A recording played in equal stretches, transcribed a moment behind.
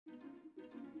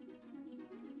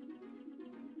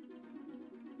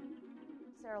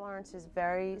Sarah Lawrence is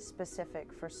very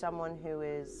specific for someone who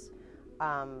is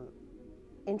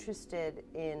interested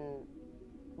in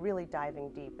really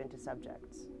diving deep into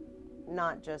subjects,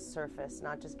 not just surface,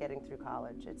 not just getting through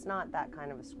college. It's not that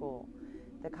kind of a school.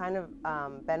 The kind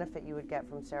of benefit you would get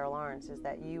from Sarah Lawrence is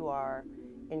that you are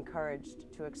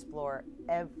encouraged to explore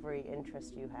every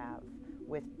interest you have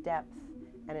with depth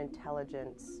and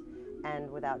intelligence and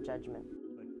without judgment.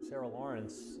 Sarah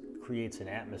Lawrence creates an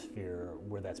atmosphere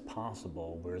where that's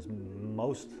possible, whereas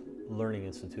most learning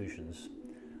institutions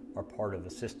are part of a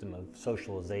system of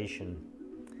socialization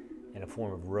and a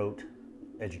form of rote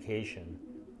education.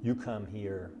 You come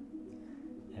here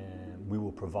and we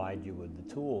will provide you with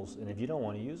the tools, and if you don't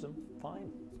want to use them,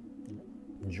 fine.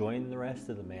 Join the rest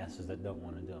of the masses that don't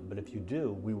want to do them. But if you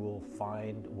do, we will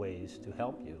find ways to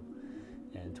help you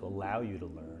and to allow you to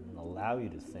learn and allow you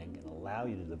to think and allow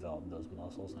you to develop those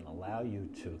muscles and allow you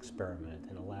to experiment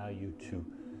and allow you to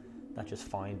not just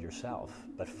find yourself,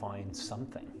 but find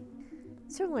something.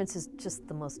 Sarah Lawrence is just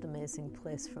the most amazing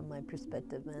place from my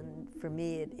perspective, and for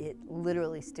me it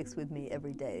literally sticks with me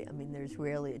every day. I mean, there's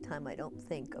rarely a time I don't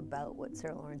think about what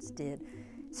Sarah Lawrence did.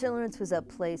 Sarah Lawrence was a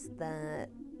place that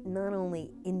not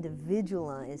only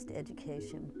individualized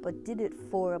education, but did it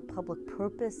for a public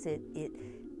purpose. It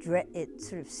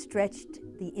sort of stretched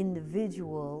the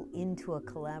individual into a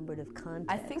collaborative context.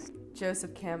 I think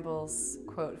Joseph Campbell's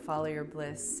quote, "Follow your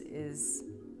bliss," is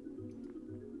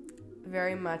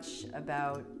very much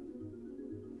about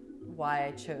why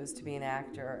I chose to be an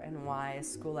actor and why a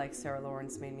school like Sarah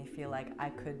Lawrence made me feel like I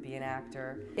could be an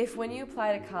actor. If when you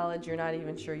apply to college you're not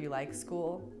even sure you like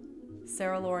school,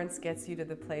 Sarah Lawrence gets you to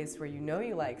the place where you know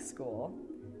you like school,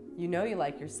 you know you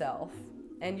like yourself,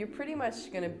 and you're pretty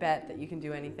much going to bet that you can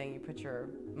do anything you put your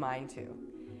mind to.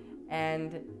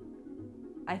 And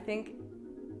I think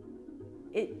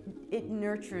it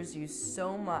nurtures you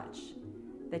so much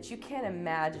that you can't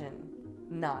imagine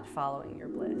not following your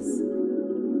bliss.